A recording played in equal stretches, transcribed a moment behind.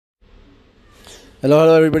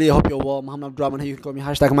Hello, everybody. I hope you're well. Muhammad Abdurrahman here. You can call me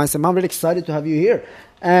hashtag mindset. I'm really excited to have you here.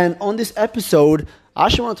 And on this episode, I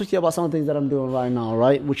actually want to talk to you about some of the things that I'm doing right now,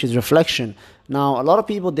 right? Which is reflection. Now, a lot of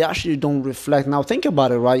people, they actually don't reflect. Now, think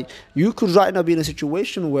about it, right? You could right now be in a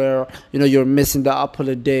situation where, you're missing the apple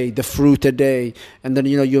a day, the fruit a day, and then,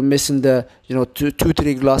 you're missing the, two,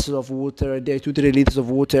 3 glasses of water a day, 2, 3 liters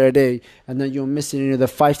of water a day, and then you're missing, the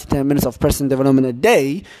 5 to 10 minutes of personal development a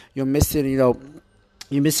day. You're missing,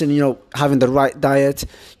 having the right diet,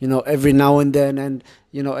 every now and then, and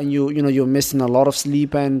you're missing a lot of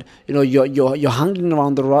sleep, and you're hanging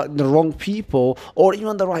around the wrong people, or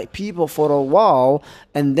even the right people for a while,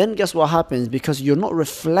 and then guess what happens? Because you're not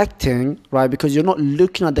reflecting, right? Because you're not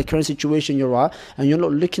looking at the current situation you're at, and you're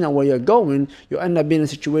not looking at where you're going. You end up being in a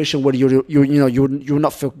situation where you're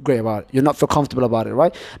not feel great about it. You're not feel comfortable about it,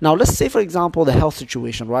 right? Now, let's say, for example, the health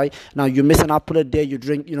situation, right? Now, you miss an apple a day, you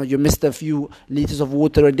drink, you miss a few liters of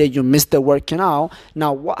water a day, you miss the working out.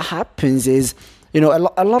 Now, what happens is, a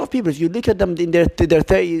lot of people, if you look at them in their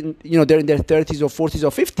 30, they're in their 30s or 40s or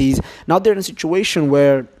 50s. Now they're in a situation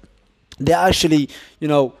where they actually,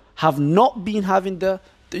 have not been having the,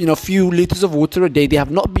 few liters of water a day. They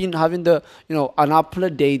have not been having the, an apple a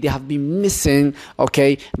day. They have been missing,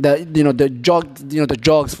 the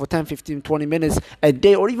jogs for 10, 15, 20 minutes a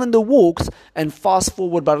day, or even the walks. And fast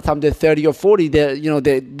forward, by the time they're 30 or 40, they're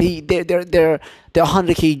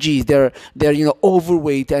 100 kgs, they're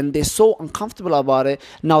overweight, and they're so uncomfortable about it.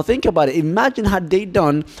 Now think about it. Imagine had they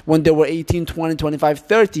done when they were 18, 20, 25,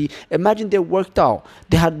 30. Imagine they worked out.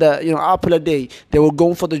 They had the apple a day. They were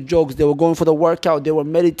going for the jogs. They were going for the workout. They were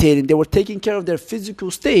meditating. They were taking care of their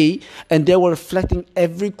physical state, and they were reflecting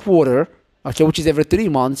every quarter. Okay, which is every 3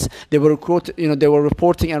 months. They were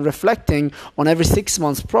reporting and reflecting on every 6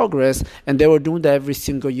 months progress, and they were doing that every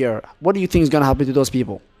single year. What do you think is going to happen to those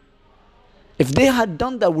people? If they had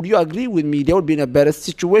done that, would you agree with me? They would be in a better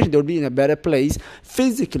situation. They would be in a better place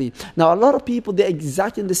physically. Now, a lot of people, they're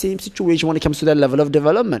exactly in the same situation when it comes to their level of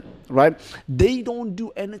development, right? They don't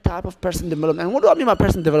do any type of personal development. And what do I mean by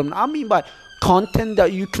personal development? I mean by content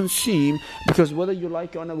that you consume, because whether you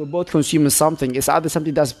like it or not, we're both consuming something. It's either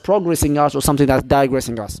something that's progressing us or something that's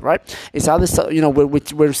digressing us, right? It's either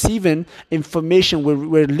we're receiving information.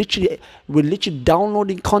 We're literally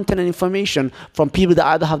downloading content and information from people that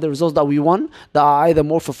either have the results that we want, that are either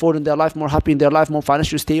more fulfilled in their life, more happy in their life, more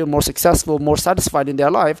financially stable, more successful, more satisfied in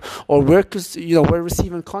their life, or we're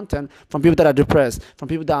receiving content from people that are depressed, from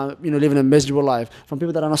people that are living a miserable life, from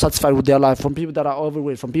people that are not satisfied with their life, from people that are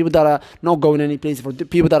overweight, from people that are not going any place, for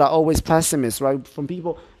people that are always pessimists, right? From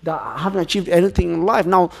people that haven't achieved anything in life.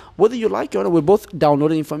 Now, whether you like it or not, we're both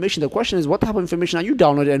downloading information. The question is, what type of information are you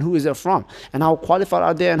downloading, and who is it from, and how qualified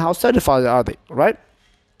are they, and how certified are they, right?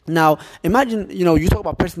 Now, imagine, you talk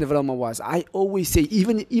about personal development wise. I always say,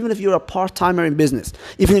 even if you're a part-timer in business,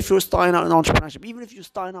 even if you're starting out in entrepreneurship, even if you're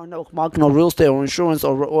starting out in network marketing or real estate or insurance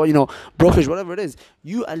or brokerage, whatever it is,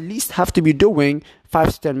 you at least have to be doing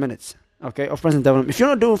 5 to 10 minutes. Okay, of personal development. If you're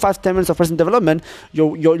not doing 5 to 10 minutes of personal development,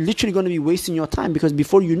 you're literally going to be wasting your time, because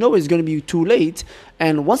before you know it, it's going to be too late.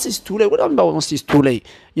 And once it's too late, what do I mean by once it's too late?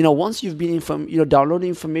 Once you've been downloading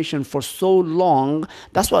information for so long,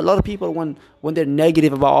 that's why a lot of people, when they're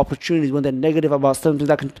negative about opportunities, when they're negative about something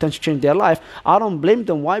that can potentially change their life, I don't blame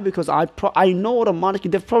them. Why? Because I know automatically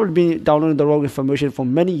they've probably been downloading the wrong information for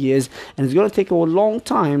many years, and it's going to take a long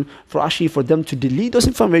time for them to delete those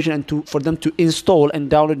information and for them to install and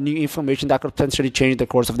download new information that could potentially change the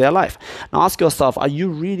course of their life. Now ask yourself, are you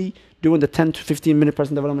really doing the 10 to 15 minute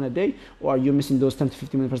personal development a day, or are you missing those 10 to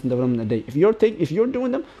 15 minute personal development a day? If you're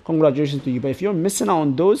doing them, congratulations to you. But if you're missing out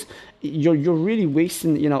on those, you're really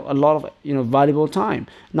wasting a lot of valuable time.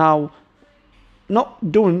 Now,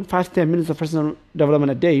 not doing 5 to 10 minutes of personal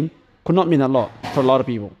development a day could not mean a lot for a lot of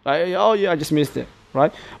people. I just missed it,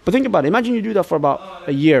 right? But think about it. Imagine you do that for about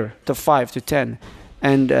a year to 5 to 10,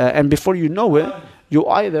 and before you know it, you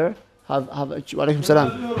either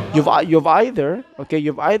You've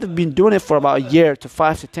either been doing it for about a year to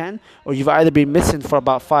 5 to 10, or you've either been missing for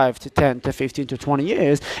about 5 to 10 to 15 to 20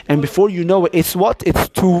 years, and before you know it, it's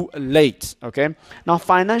too late. Okay. Now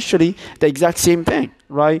financially, the exact same thing,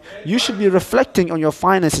 right? You should be reflecting on your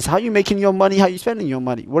finances. How are you making your money? How are you spending your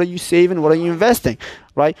money? What are you saving? What are you investing?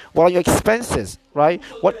 Right? What are your expenses? Right?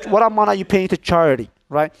 What amount are you paying to charity?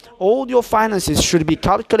 Right? All your finances should be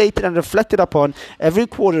calculated and reflected upon every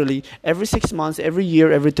quarterly, every 6 months, every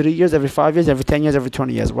year, every 3 years, every 5 years, every 10 years, every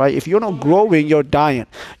 20 years, right? If you're not growing, you're dying.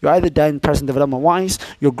 You're either dying personal development wise,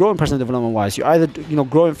 you're growing personal development wise. You're either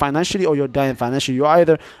growing financially, or you're dying financially. You're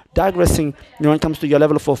either digressing when it comes to your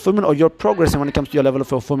level of fulfillment, or you're progressing when it comes to your level of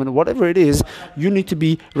fulfillment, whatever it is, you need to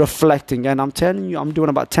be reflecting. And I'm telling you, I'm doing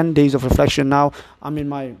about 10 days of reflection now. I'm in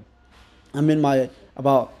my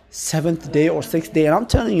about 7th day or 6th day, and I'm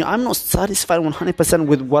telling you, I'm not satisfied 100%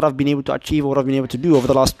 with what I've been able to achieve or what I've been able to do over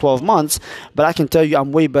the last 12 months, but I can tell you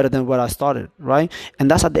I'm way better than where I started, right?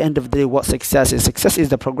 And that's at the end of the day what success is. Success is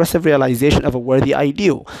the progressive realization of a worthy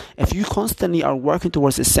ideal. If you constantly are working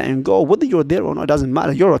towards a certain goal, whether you're there or not, it doesn't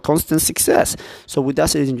matter. You're a constant success. So with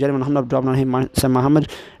that, ladies and gentlemen, I'm Abdurrahman here,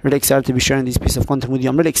 Muhammad. Really excited to be sharing this piece of content with you.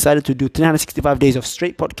 I'm really excited to do 365 days of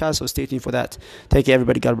straight podcasts, so stay tuned for that. Take care,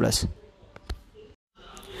 everybody. God bless.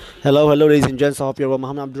 Hello, ladies and gents. I hope you're well.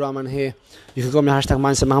 Muhammad Abdurrahman here. You can call me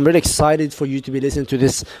 #MindsetMuhammad. I'm really excited for you to be listening to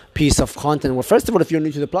this piece of content. Well, first of all, if you're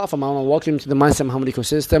new to the platform, I want to welcome you to the Mindset Muhammad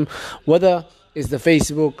ecosystem. Whether it's the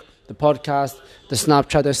Facebook, the podcast, the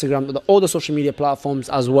Snapchat, the Instagram, all the social media platforms,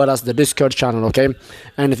 as well as the Discord channel, okay?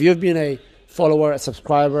 And if you've been a follower, a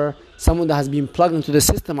subscriber, someone that has been plugged into the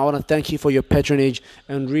system, I want to thank you for your patronage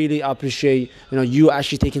and really appreciate you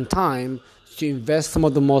actually taking time to invest some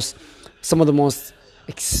of the most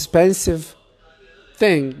expensive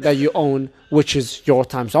thing that you own, which is your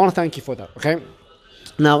time. So I want to thank you for that, okay?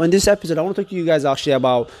 Now, in this episode, I want to talk to you guys actually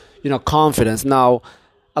about, confidence. Now,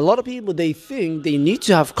 a lot of people, they think they need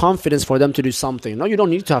to have confidence for them to do something. No, you don't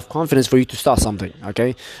need to have confidence for you to start something,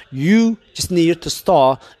 okay? You just need to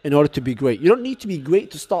start in order to be great. You don't need to be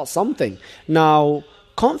great to start something. Now,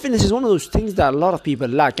 confidence is one of those things that a lot of people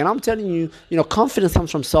lack. And I'm telling you, confidence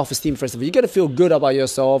comes from self-esteem, first of all. You got to feel good about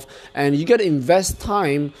yourself, and you got to invest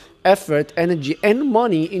time, effort, energy, and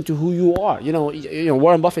money into who you are.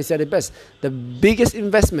 Warren Buffett said it best. The biggest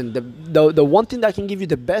investment, the one thing that can give you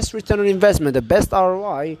the best return on investment, the best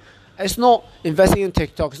ROI, it's not investing in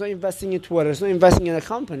TikTok, it's not investing in Twitter, it's not investing in a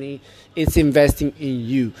company, it's investing in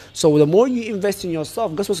you. So the more you invest in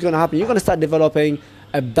yourself, guess what's going to happen? You're going to start developing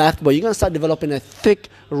a backbone. You're going to start developing a thick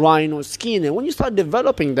rhino skin. And when you start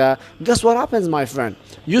developing that, guess what happens, my friend?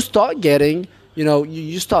 You start getting,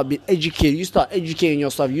 you start being educated. You start educating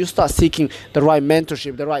yourself. You start seeking the right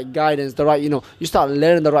mentorship, the right guidance, you start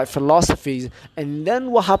learning the right philosophies. And then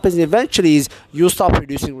what happens eventually is you start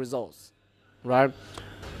producing results, right?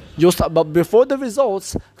 But before the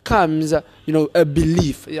results comes, a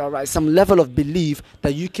belief, right? Some level of belief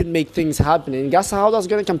that you can make things happen. And guess how that's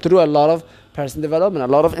going to come through? A lot of personal development, a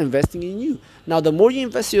lot of investing in you. Now, the more you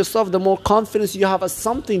invest in yourself, the more confidence you have as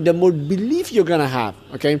something, the more belief you're going to have,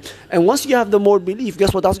 okay? And once you have the more belief,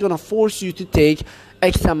 guess what? That's going to force you to take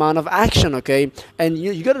X amount of action, okay? And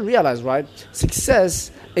you got to realize, right?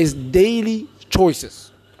 Success is daily choices.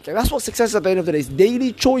 Okay, that's what success is at the end of the day. It's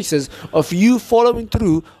daily choices of you following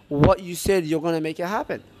through what you said you're going to make it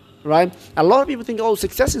happen, right? A lot of people think,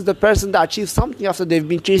 success is the person that achieves something after they've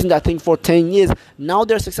been chasing that thing for 10 years. Now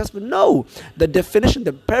they're successful. No. The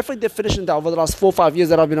perfect definition that over the last 4 or 5 years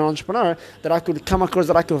that I've been an entrepreneur, that I could come across,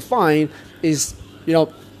 that I could find is,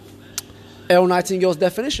 Earl Nightingale's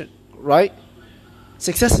definition, right?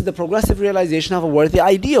 Success is the progressive realization of a worthy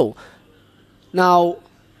ideal. Now,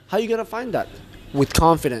 how are you going to find that? With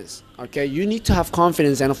confidence, okay? You need to have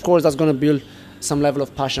confidence, and of course that's going to build some level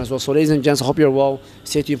of passion as well. So ladies and gents, I hope you're well.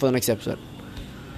 Stay tuned for the next episode.